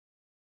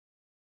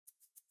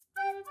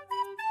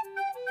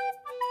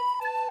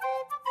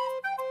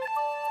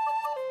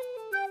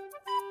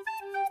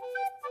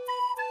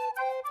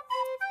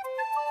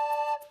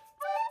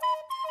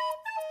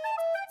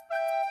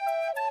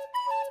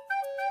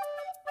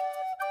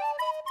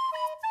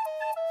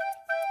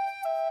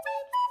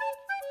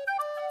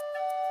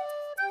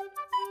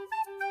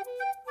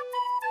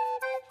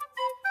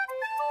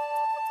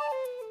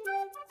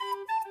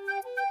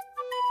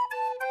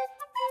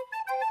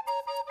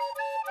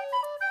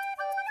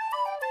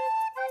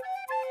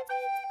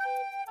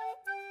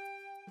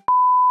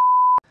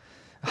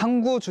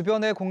항구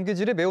주변의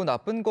공기질이 매우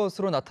나쁜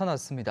것으로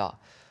나타났습니다.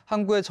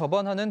 항구에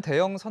접원하는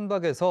대형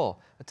선박에서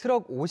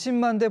트럭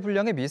 50만 대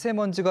분량의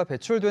미세먼지가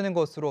배출되는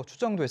것으로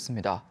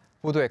추정됐습니다.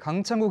 보도에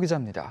강창구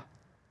기자입니다.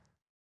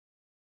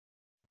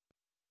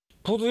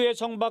 부두에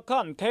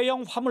정박한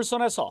대형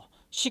화물선에서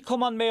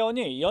시커먼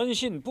매연이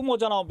연신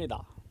뿜어져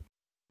나옵니다.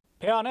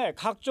 배 안에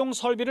각종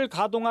설비를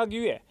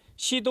가동하기 위해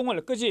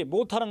시동을 끄지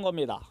못하는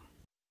겁니다.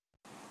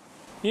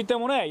 이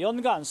때문에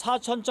연간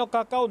 4,000척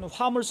가까운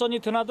화물선이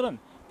드나드는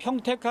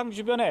평택항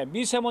주변의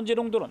미세먼지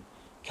농도는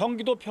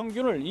경기도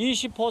평균을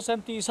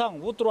 20%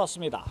 이상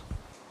웃돌았습니다.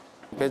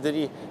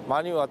 배들이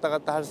많이 왔다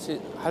갔다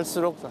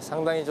할수록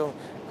상당히 좀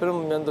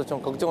그런 면도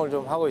좀 걱정을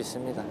좀 하고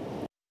있습니다.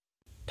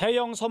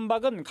 대형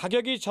선박은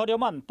가격이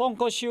저렴한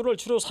벙커 시유를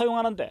주로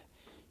사용하는데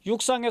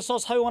육상에서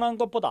사용하는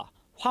것보다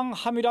황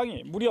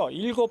함유량이 무려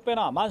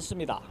 7배나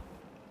많습니다.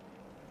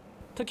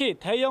 특히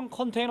대형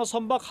컨테이너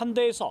선박 한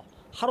대에서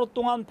하루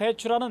동안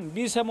배출하는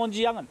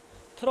미세먼지 양은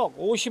트럭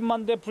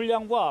 50만 대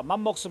분량과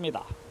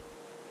맞먹습니다.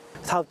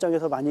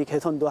 사업장에서 많이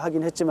개선도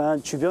하긴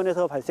했지만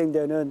주변에서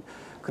발생되는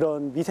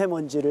그런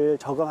미세먼지를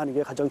저감하는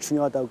게 가장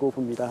중요하다고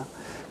봅니다.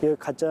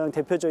 가장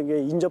대표적인 게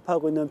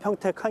인접하고 있는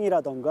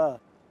평택항이라던가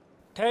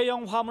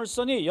대형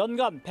화물선이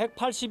연간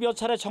 180여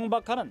차례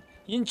정박하는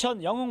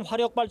인천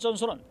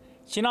영흥화력발전소는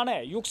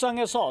지난해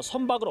육상에서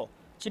선박으로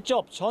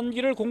직접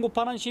전기를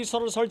공급하는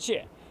시설을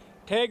설치해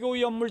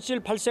대기오염 물질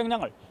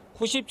발생량을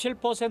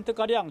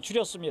 97%가량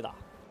줄였습니다.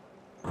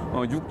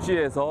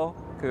 육지에서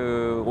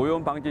그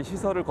오염 방지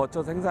시설을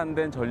거쳐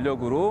생산된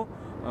전력으로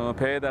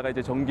배에다가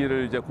이제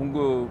전기를 이제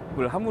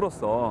공급을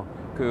함으로써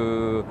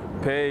그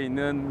배에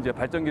있는 이제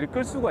발전기를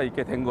끌 수가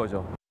있게 된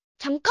거죠.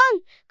 잠깐!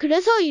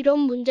 그래서 이런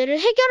문제를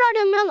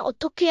해결하려면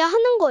어떻게 해야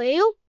하는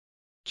거예요?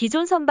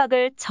 기존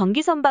선박을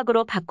전기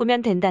선박으로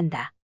바꾸면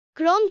된단다.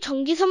 그럼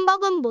전기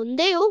선박은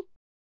뭔데요?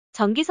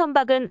 전기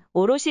선박은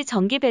오롯이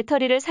전기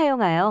배터리를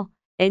사용하여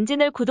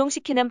엔진을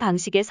구동시키는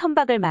방식의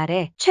선박을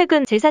말해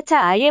최근 제4차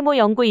IMO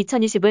연구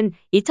 2020은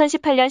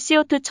 2018년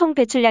CO2 총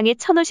배출량이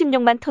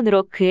 1,056만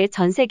톤으로 그해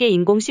전 세계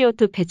인공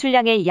CO2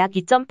 배출량의 약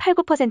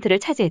 2.89%를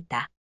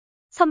차지했다.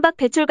 선박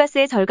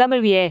배출가스의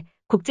절감을 위해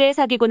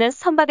국제해사기구는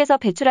선박에서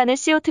배출하는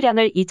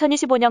CO2량을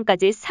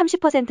 2025년까지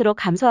 30%로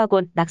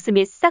감소하고 낙스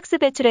및 삭스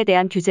배출에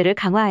대한 규제를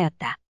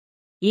강화하였다.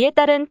 이에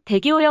따른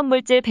대기오염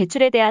물질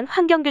배출에 대한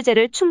환경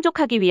규제를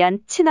충족하기 위한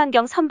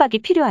친환경 선박이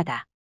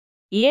필요하다.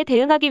 이에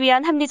대응하기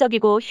위한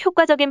합리적이고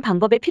효과적인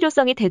방법의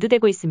필요성이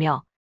대두되고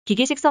있으며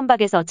기계식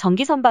선박에서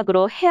전기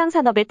선박으로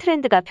해양산업의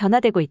트렌드가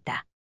변화되고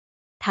있다.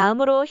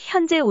 다음으로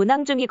현재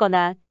운항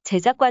중이거나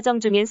제작 과정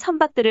중인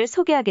선박들을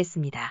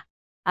소개하겠습니다.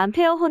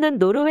 암페어호는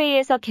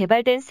노르웨이에서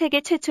개발된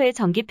세계 최초의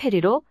전기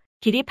페리로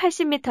길이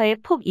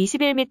 80m에 폭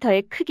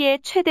 21m의 크기의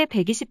최대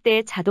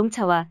 120대의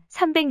자동차와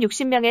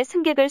 360명의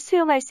승객을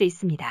수용할 수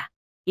있습니다.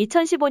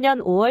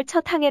 2015년 5월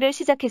첫 항해를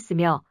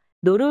시작했으며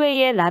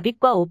노르웨이의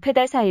라빅과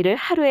오페달 사이를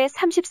하루에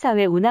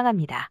 34회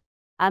운항합니다.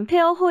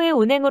 암페어호의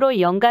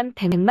운행으로 연간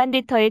 100만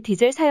리터의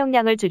디젤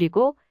사용량을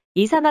줄이고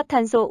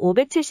이산화탄소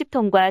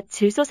 570톤과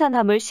질소산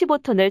화물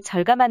 15톤을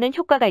절감하는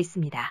효과가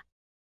있습니다.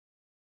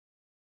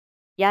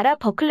 야라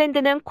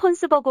버클랜드는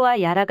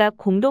콘스버그와 야라가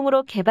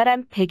공동으로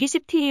개발한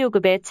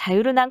 120TEU급의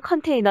자율운항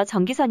컨테이너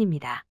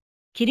전기선입니다.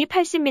 길이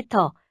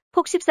 80m,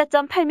 폭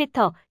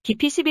 14.8m,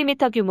 깊이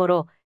 12m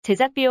규모로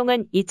제작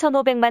비용은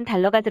 2,500만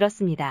달러가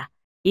들었습니다.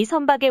 이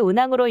선박의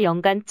운항으로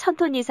연간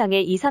 1,000톤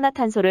이상의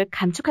이산화탄소를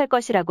감축할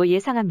것이라고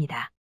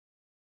예상합니다.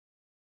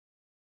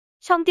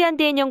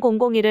 셩디안디엔윤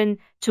 001은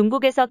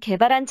중국에서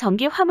개발한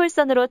전기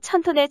화물선으로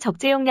 1,000톤의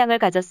적재 용량을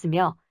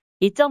가졌으며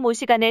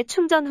 2.5시간의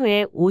충전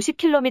후에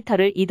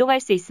 50km를 이동할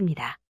수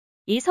있습니다.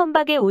 이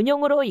선박의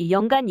운용으로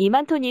연간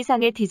 2만 톤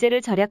이상의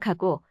디젤을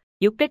절약하고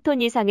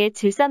 600톤 이상의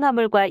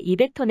질산화물과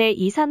 200톤의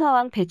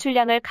이산화황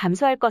배출량을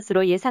감소할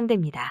것으로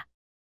예상됩니다.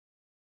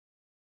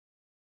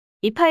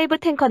 E5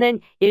 탱커는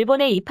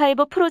일본의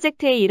E5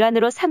 프로젝트의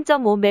일환으로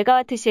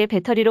 3.5MW시의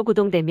배터리로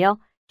구동되며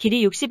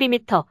길이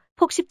 62m,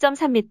 폭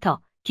 10.3m,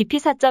 깊이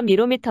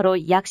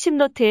 4.15m로 약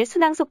 10노트의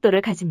순항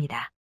속도를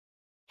가집니다.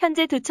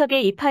 현재 두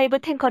척의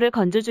E5 탱커를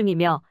건조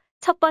중이며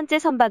첫 번째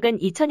선박은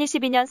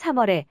 2022년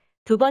 3월에,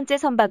 두 번째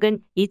선박은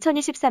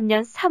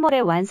 2023년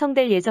 3월에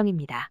완성될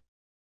예정입니다.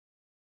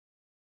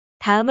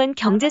 다음은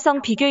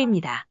경제성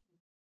비교입니다.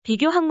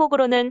 비교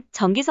항목으로는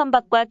전기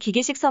선박과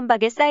기계식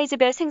선박의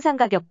사이즈별 생산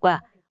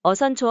가격과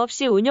어선 조업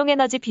시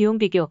운용에너지 비용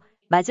비교,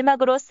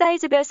 마지막으로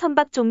사이즈별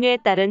선박 종류에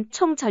따른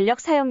총 전력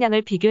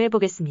사용량을 비교해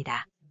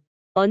보겠습니다.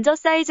 먼저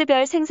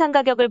사이즈별 생산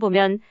가격을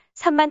보면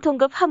 3만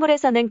톤급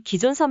화물에서는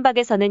기존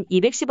선박에서는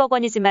 210억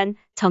원이지만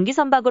전기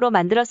선박으로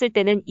만들었을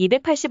때는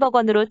 280억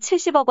원으로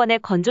 70억 원의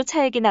건조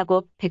차액이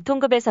나고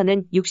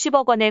 100톤급에서는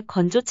 60억 원의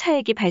건조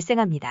차액이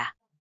발생합니다.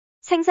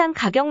 생산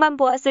가격만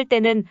보았을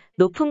때는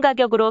높은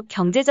가격으로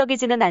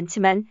경제적이지는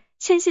않지만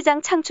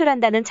신시장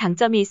창출한다는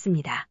장점이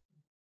있습니다.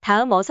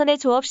 다음 어선의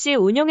조업 시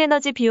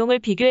운용에너지 비용을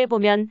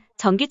비교해보면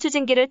전기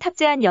추진기를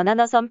탑재한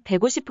연안어선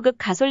 150급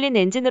가솔린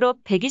엔진으로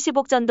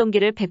 120옥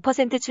전동기를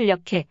 100%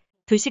 출력해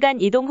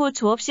 2시간 이동 후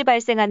조업시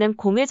발생하는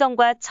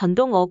공회전과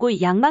전동 어구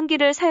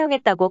양만기를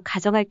사용했다고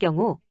가정할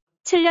경우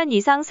 7년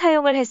이상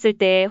사용을 했을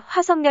때의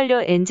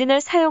화석연료 엔진을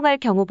사용할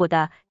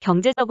경우보다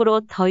경제적으로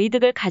더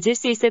이득을 가질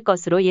수 있을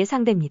것으로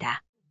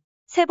예상됩니다.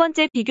 세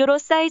번째, 비교로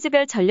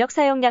사이즈별 전력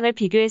사용량을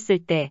비교했을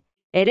때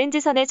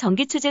LNG선의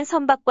전기 추진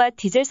선박과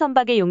디젤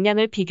선박의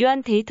용량을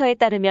비교한 데이터에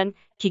따르면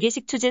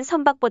기계식 추진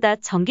선박보다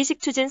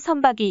전기식 추진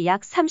선박이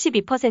약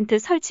 32%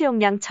 설치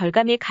용량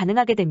절감이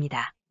가능하게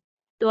됩니다.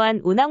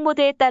 또한 운항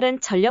모드에 따른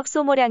전력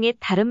소모량이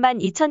다른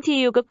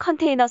 12,000TEU급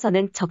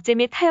컨테이너선은 적재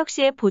및 하역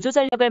시에 보조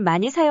전력을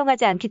많이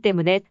사용하지 않기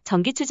때문에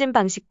전기 추진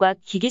방식과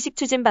기계식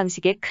추진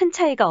방식에 큰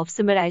차이가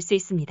없음을 알 수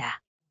있습니다.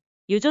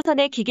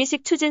 유조선의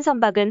기계식 추진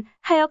선박은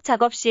하역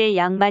작업 시에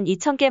약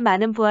 12,000개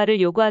많은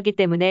부하를 요구하기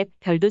때문에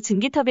별도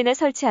증기 터빈을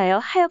설치하여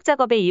하역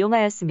작업에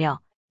이용하였으며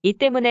이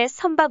때문에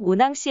선박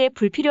운항 시에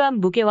불필요한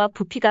무게와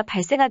부피가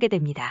발생하게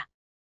됩니다.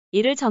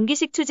 이를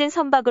전기식 추진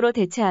선박으로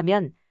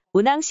대체하면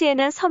운항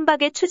시에는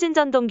선박의 추진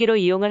전동기로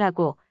이용을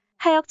하고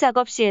하역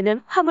작업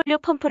시에는 화물류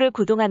펌프를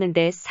구동하는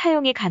데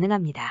사용이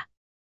가능합니다.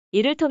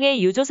 이를 통해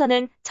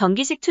유조선은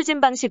전기식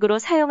추진 방식으로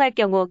사용할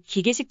경우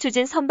기계식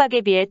추진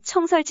선박에 비해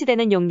총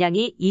설치되는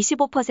용량이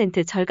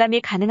 25%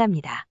 절감이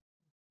가능합니다.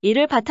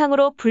 이를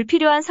바탕으로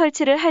불필요한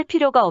설치를 할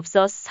필요가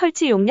없어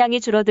설치 용량이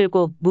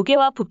줄어들고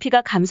무게와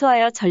부피가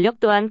감소하여 전력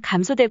또한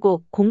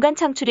감소되고 공간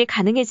창출이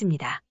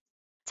가능해집니다.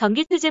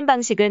 전기 추진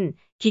방식은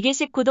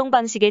기계식 구동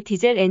방식의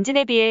디젤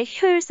엔진에 비해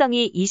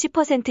효율성이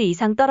 20%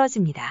 이상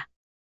떨어집니다.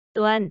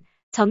 또한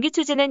전기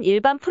추진은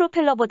일반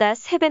프로펠러보다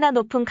 3배나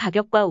높은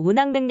가격과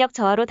운항 능력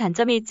저하로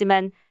단점이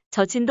있지만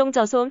저진동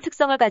저소음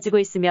특성을 가지고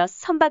있으며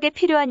선박에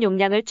필요한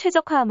용량을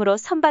최적화함으로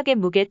선박의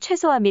무게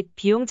최소화 및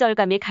비용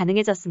절감이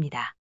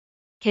가능해졌습니다.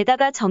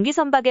 게다가 전기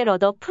선박의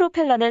러더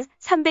프로펠러는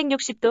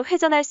 360도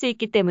회전할 수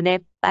있기 때문에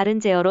빠른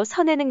제어로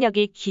선의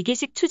능력이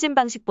기계식 추진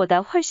방식보다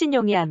훨씬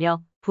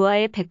용이하며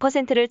부하의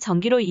 100%를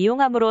전기로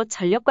이용함으로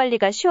전력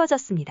관리가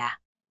쉬워졌습니다.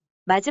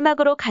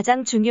 마지막으로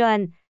가장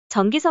중요한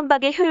전기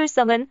선박의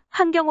효율성은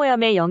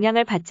환경오염에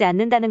영향을 받지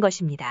않는다는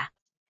것입니다.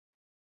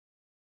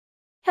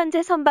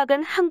 현재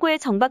선박은 항구에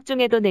정박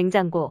중에도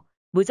냉장고,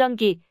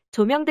 무전기,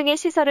 조명 등의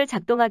시설을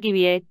작동하기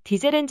위해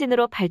디젤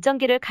엔진으로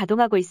발전기를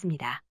가동하고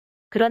있습니다.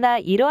 그러나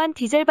이러한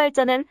디젤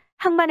발전은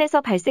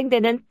항만에서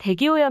발생되는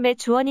대기오염의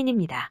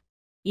주원인입니다.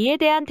 이에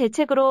대한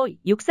대책으로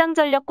육상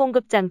전력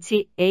공급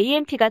장치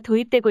AMP가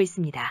도입되고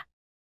있습니다.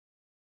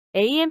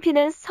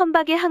 AMP는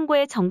선박이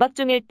항구에 정박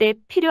중일 때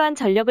필요한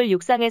전력을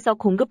육상에서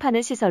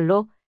공급하는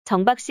시설로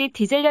정박 시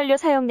디젤 연료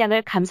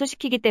사용량을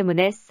감소시키기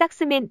때문에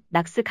삭스 및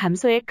낙스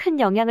감소에 큰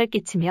영향을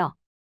끼치며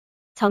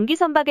전기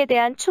선박에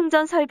대한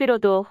충전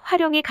설비로도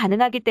활용이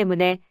가능하기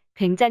때문에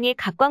굉장히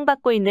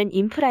각광받고 있는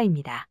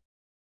인프라입니다.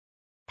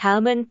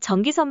 다음은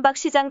전기 선박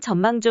시장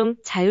전망 중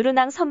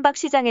자율운항 선박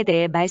시장에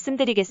대해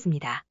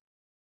말씀드리겠습니다.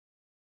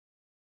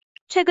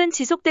 최근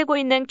지속되고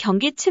있는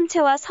경기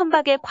침체와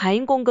선박의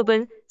과잉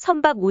공급은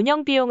선박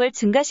운영 비용을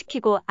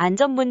증가시키고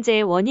안전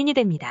문제의 원인이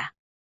됩니다.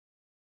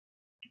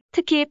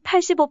 특히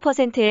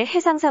 85%의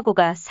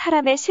해상사고가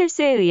사람의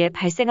실수에 의해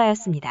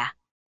발생하였습니다.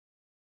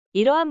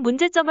 이러한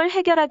문제점을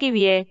해결하기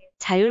위해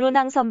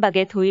자율운항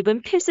선박의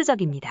도입은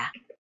필수적입니다.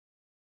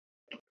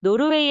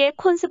 노르웨이의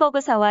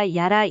콘스버그사와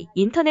야라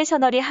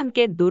인터내셔널이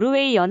함께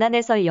노르웨이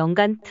연안에서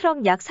연간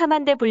트럭 약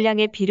 4만 대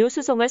분량의 비료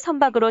수송을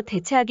선박으로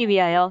대체하기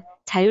위하여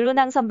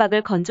자율운항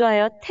선박을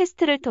건조하여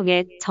테스트를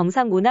통해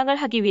정상 운항을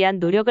하기 위한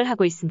노력을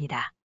하고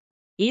있습니다.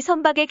 이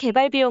선박의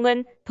개발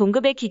비용은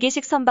동급의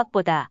기계식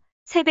선박보다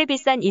 3배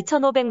비싼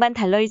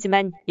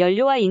 $2,500만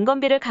연료와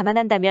인건비를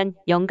감안한다면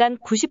연간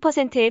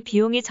 90%의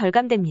비용이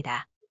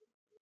절감됩니다.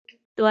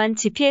 또한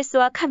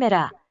GPS와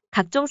카메라,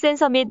 각종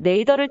센서 및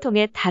레이더를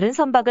통해 다른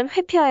선박은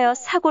회피하여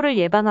사고를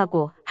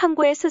예방하고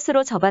항구에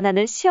스스로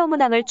접안하는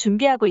시험운항을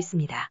준비하고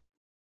있습니다.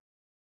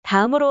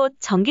 다음으로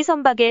전기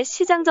선박의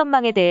시장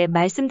전망에 대해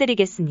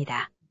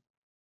말씀드리겠습니다.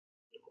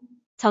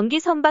 전기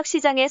선박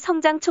시장의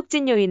성장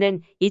촉진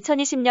요인은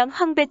 2020년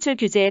황배출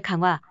규제의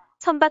강화,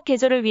 선박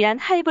개조를 위한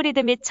하이브리드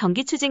및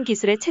전기 추진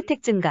기술의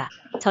채택 증가,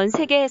 전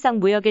세계 해상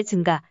무역의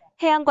증가,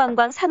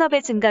 해양관광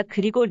산업의 증가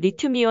그리고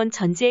리튬이온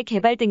전지의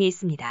개발 등이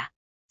있습니다.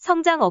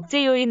 성장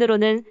억제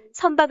요인으로는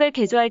선박을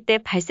개조할 때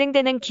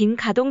발생되는 긴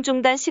가동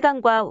중단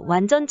시간과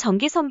완전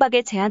전기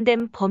선박의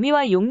제한된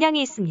범위와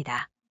용량이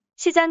있습니다.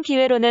 시장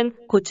기회로는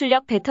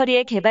고출력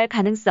배터리의 개발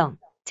가능성,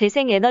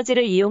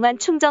 재생에너지를 이용한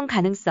충전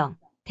가능성,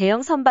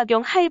 대형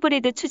선박용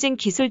하이브리드 추진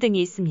기술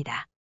등이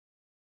있습니다.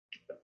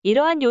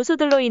 이러한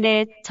요소들로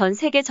인해 전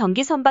세계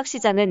전기 선박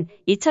시장은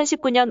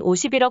 2019년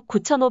 51억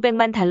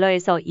 9,500만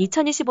달러에서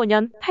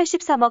 2025년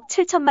 83억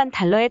 7천만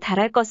달러에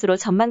달할 것으로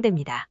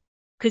전망됩니다.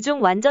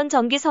 그중 완전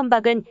전기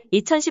선박은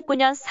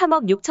 2019년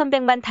 3억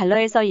 6,100만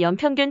달러에서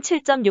연평균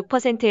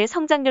 7.6%의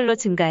성장률로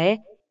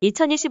증가해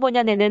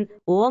 2025년에는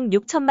 5억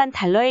 6천만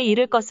달러에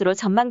이를 것으로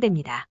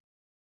전망됩니다.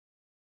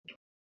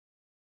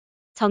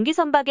 전기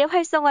선박의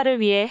활성화를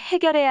위해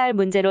해결해야 할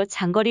문제로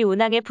장거리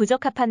운항에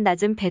부적합한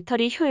낮은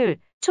배터리 효율,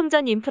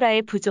 충전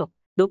인프라의 부족,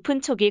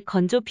 높은 초기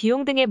건조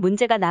비용 등의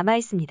문제가 남아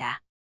있습니다.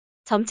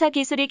 점차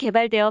기술이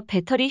개발되어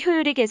배터리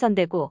효율이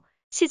개선되고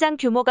시장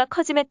규모가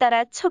커짐에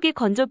따라 초기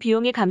건조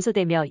비용이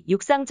감소되며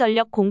육상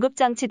전력 공급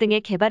장치 등의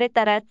개발에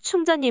따라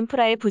충전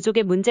인프라의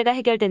부족의 문제가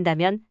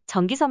해결된다면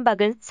전기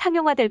선박은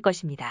상용화될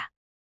것입니다.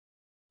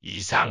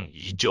 이상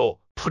 2조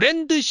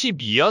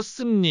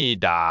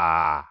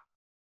프렌드-ship이었습니다.